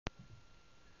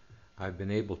I've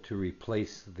been able to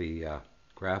replace the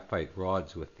graphite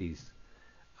rods with these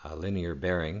linear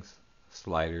bearings,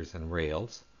 sliders and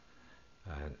rails,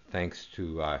 thanks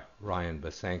to Ryan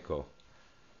Basenko,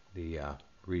 the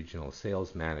regional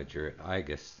sales manager at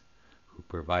IGUS, who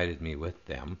provided me with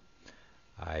them.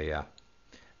 I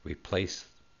replaced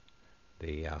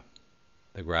the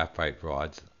graphite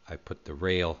rods. I put the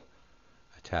rail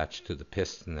attached to the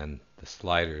piston and the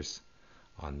sliders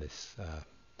on this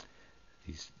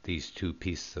these two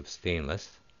pieces of stainless,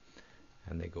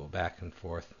 and they go back and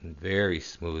forth and very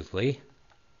smoothly.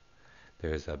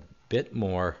 There's a bit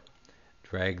more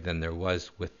drag than there was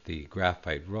with the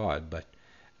graphite rod, but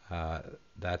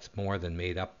that's more than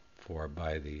made up for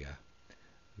by the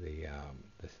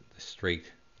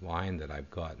straight line that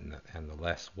I've got and the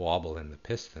less wobble in the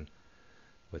piston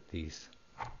with these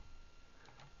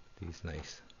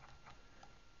nice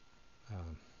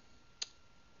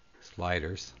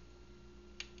sliders.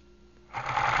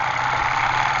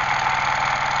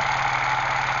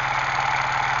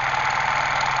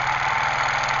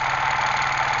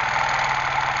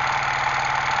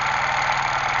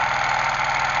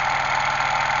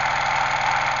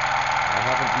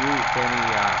 Used any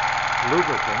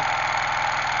lubricant,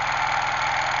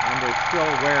 and they're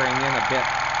still wearing in a bit,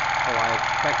 so I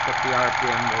expect that the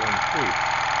RPM will increase.